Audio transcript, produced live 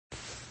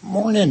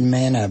Morning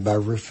Manna by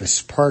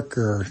Rufus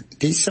Parker,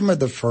 December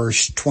the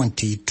 1st,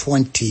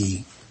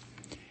 2020.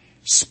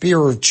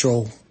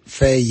 Spiritual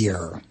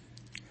failure.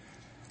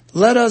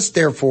 Let us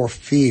therefore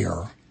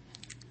fear,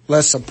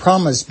 lest a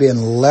promise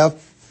being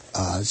left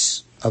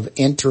us of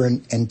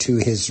entering into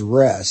his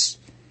rest,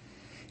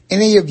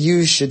 any of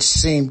you should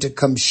seem to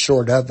come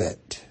short of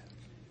it.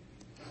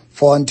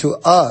 For unto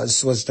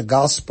us was the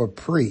gospel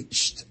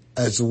preached,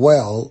 as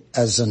well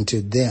as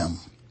unto them.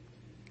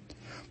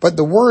 But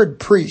the word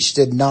preached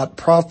did not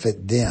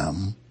profit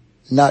them,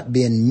 not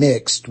being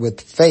mixed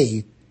with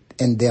faith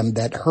in them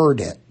that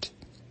heard it.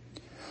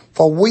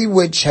 For we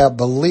which have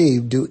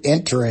believed do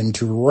enter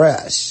into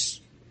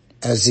rest,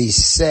 as he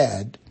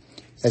said,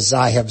 as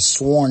I have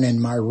sworn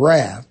in my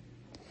wrath,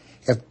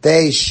 if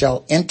they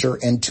shall enter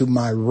into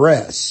my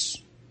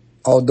rest,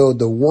 although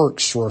the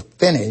works were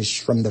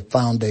finished from the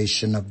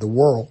foundation of the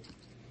world.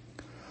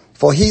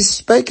 For he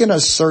spake in a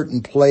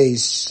certain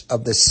place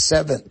of the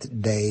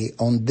seventh day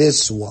on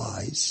this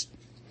wise,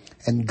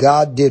 and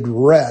God did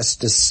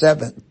rest the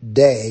seventh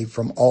day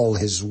from all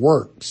his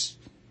works.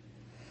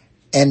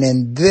 And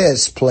in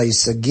this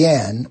place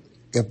again,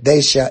 if they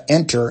shall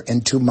enter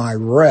into my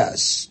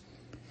rest,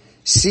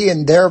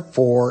 seeing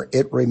therefore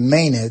it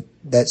remaineth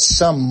that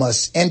some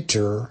must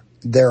enter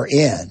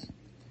therein.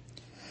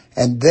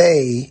 And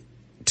they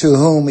to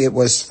whom it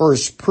was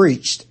first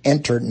preached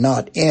entered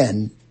not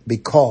in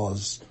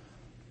because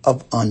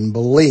of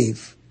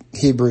unbelief.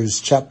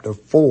 Hebrews chapter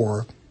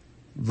 4,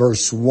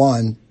 verse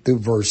 1 through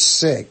verse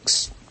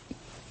 6.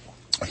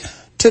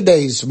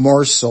 Today's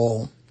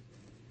morsel.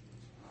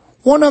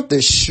 One of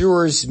the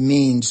surest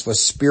means for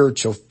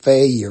spiritual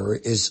failure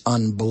is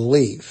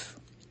unbelief.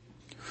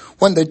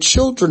 When the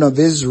children of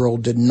Israel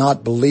did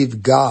not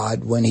believe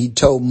God when he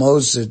told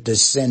Moses to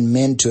send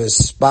men to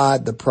espy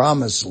the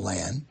promised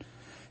land,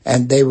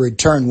 and they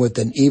returned with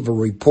an evil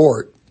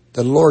report,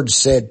 the Lord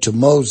said to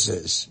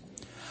Moses,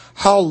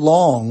 how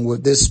long will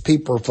this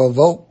people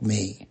provoke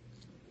me?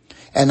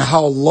 And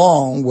how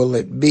long will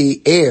it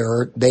be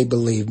ere they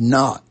believe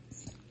not?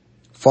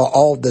 For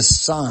all the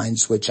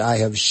signs which I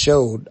have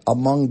showed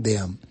among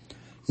them.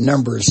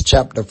 Numbers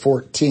chapter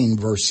 14,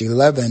 verse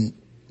 11.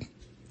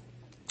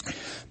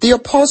 The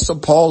Apostle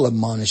Paul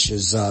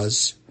admonishes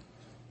us,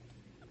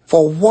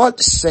 for what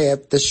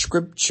saith the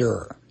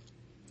scripture?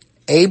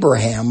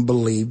 Abraham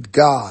believed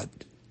God,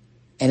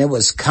 and it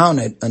was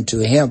counted unto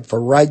him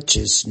for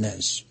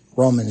righteousness.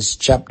 Romans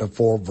chapter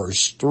 4,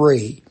 verse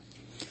 3.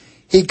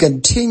 He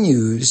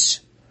continues,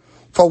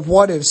 for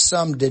what if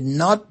some did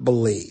not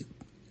believe?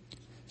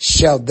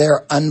 Shall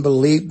their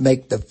unbelief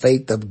make the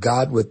faith of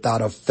God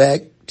without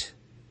effect?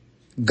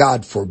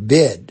 God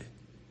forbid.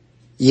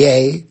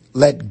 Yea,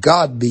 let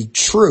God be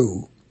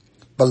true,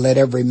 but let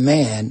every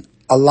man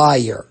a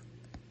liar,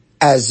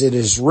 as it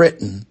is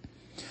written,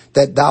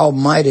 that thou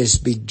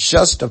mightest be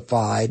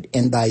justified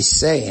in thy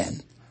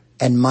saying,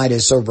 and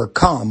mightest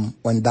overcome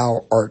when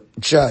thou art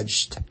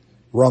judged.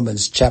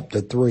 Romans chapter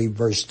 3,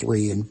 verse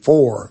 3 and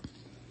 4.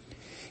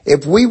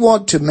 If we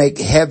want to make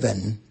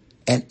heaven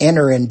and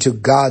enter into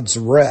God's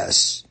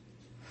rest,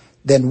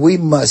 then we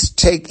must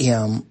take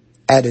him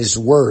at his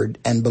word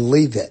and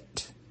believe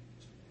it,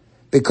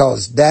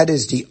 because that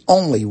is the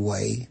only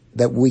way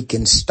that we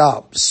can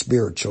stop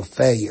spiritual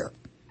failure.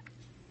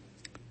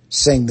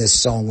 Sing this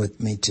song with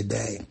me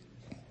today.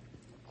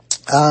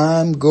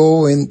 I'm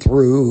going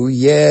through,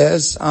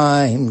 yes,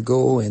 I'm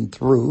going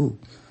through.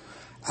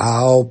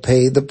 I'll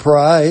pay the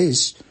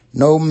price,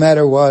 no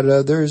matter what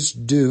others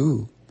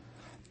do.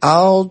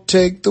 I'll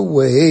take the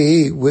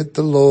way with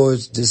the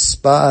Lord's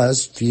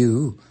despised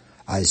few.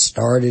 I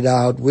started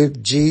out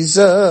with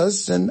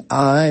Jesus and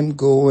I'm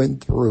going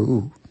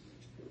through.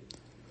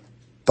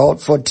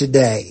 Thought for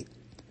today.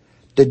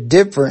 The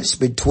difference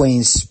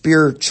between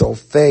spiritual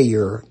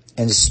failure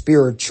and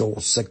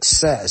spiritual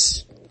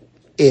success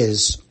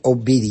is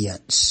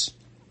obedience.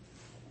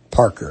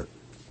 Parker.